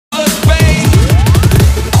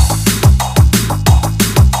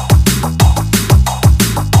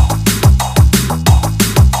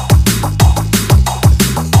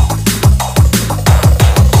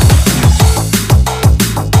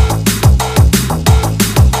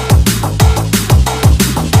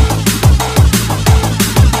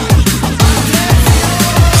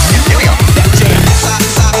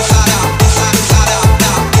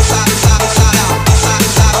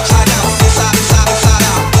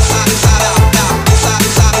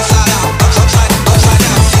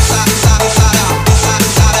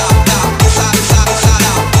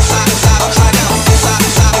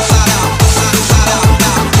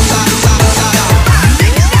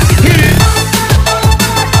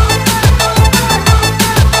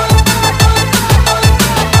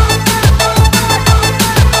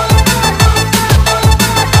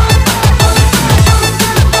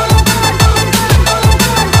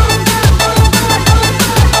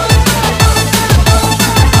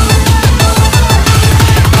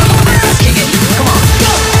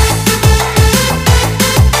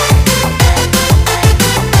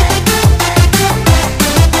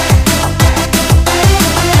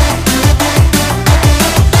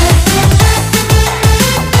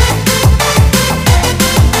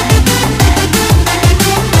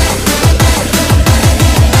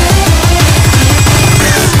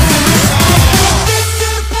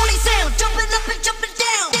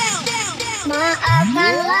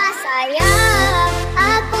Maafkanlah sayang,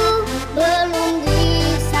 aku belum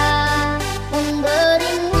bisa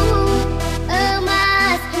memberimu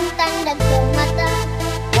emas, intan dan permata.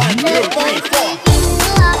 Seperti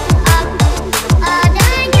itulah aku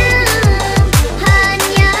adanya,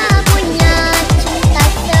 hanya punya cinta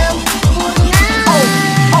sempurna.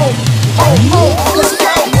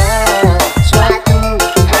 Suatu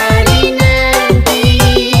hari nanti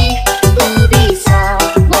ku bisa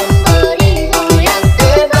memberimu yang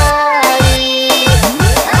terbaik.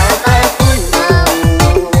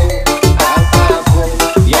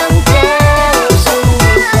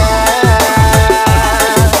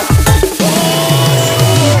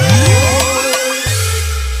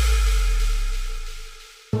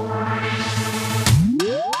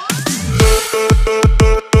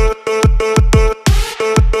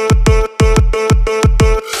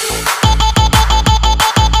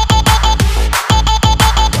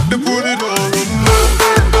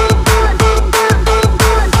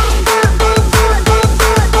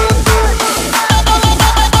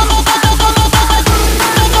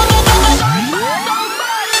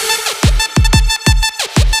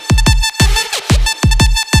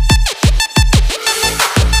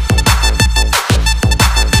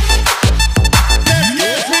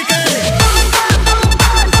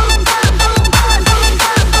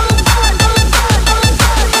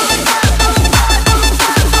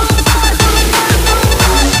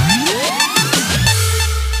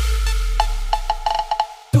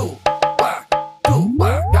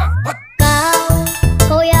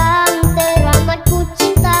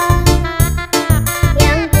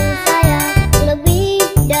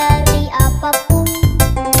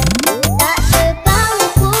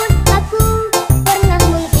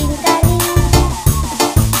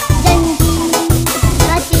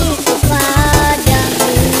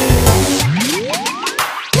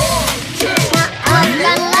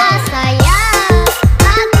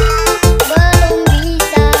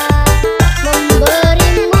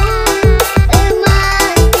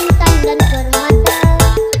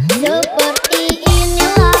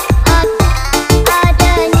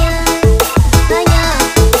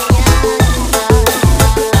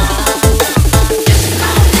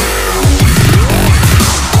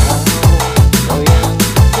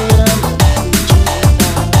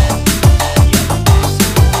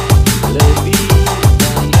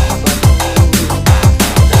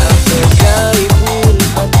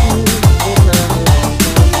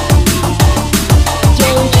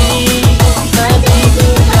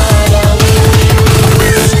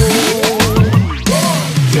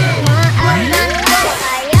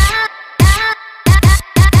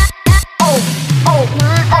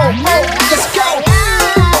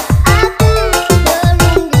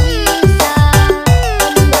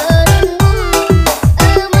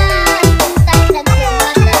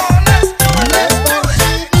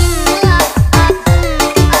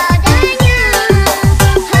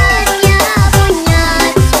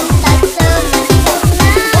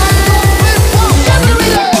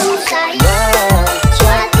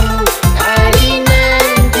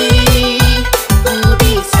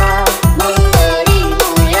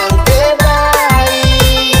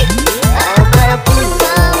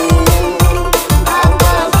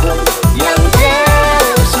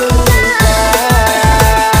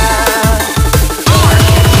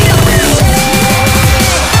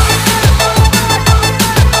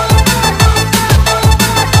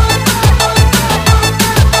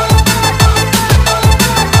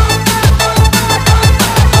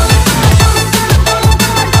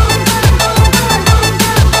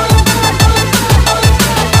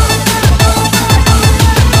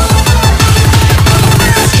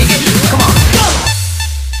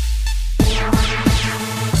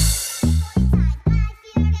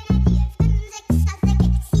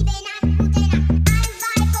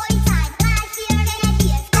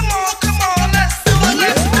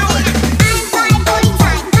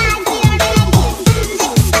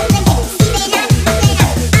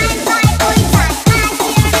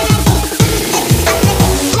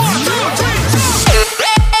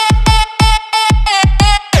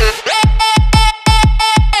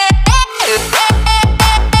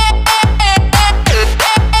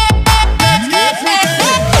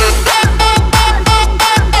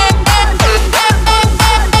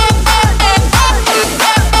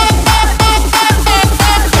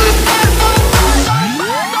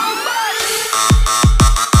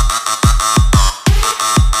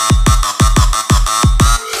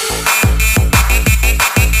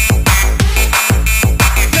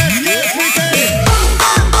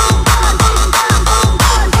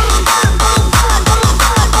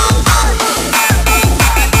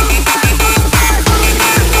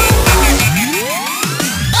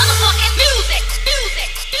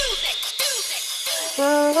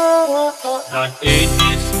 Saat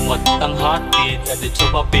ini semua tentang hati, jadi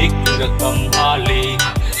coba pikir kembali.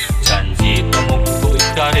 Janji kamu ku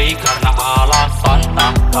ingkari karena alasan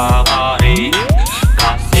tak kabari.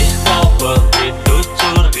 Kasih kau begitu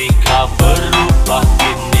curiga, berubah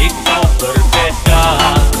kini kau berbeda.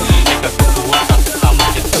 Jika kuasa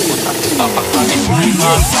sesama cintaku tak bisa paksa ini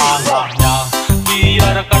masalahnya.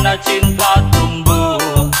 Biarkan cinta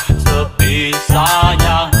tumbuh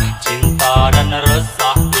sebisanya. Cinta dan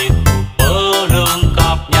resah itu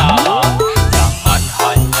pelengkapnya. Jangan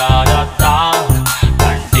hanya datang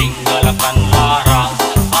dan tinggalkan larang.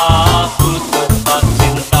 Aku tetap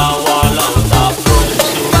cinta walau tak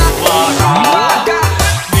bersuara.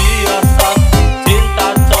 Biasa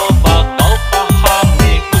cinta coba kau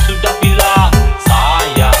pahami. Ku sudah bilang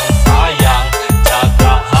sayang, sayang,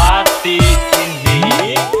 jaga hati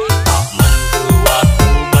ini. Tak membuatku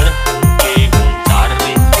berhenti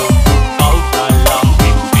mencari cukup kau dalam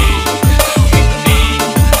mimpi. Ini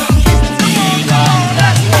dan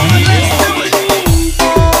nanti.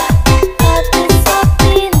 Hati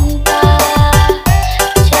sepinta,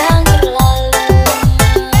 jangan lalu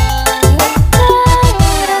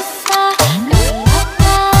terasa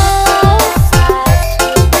karena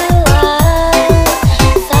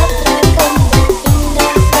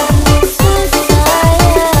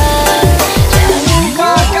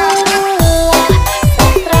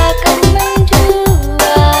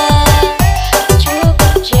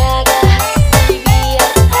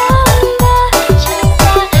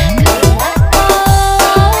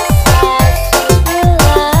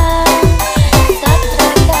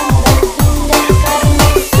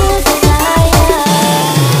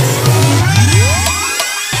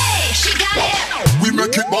We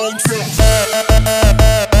make it bounce.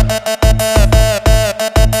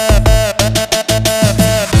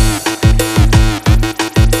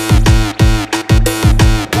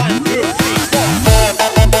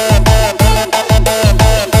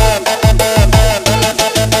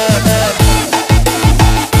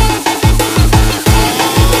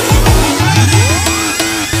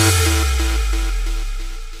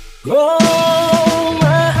 Oh,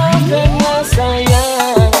 maafkanlah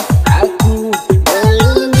sayang, aku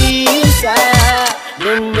belum bisa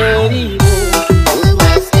memberi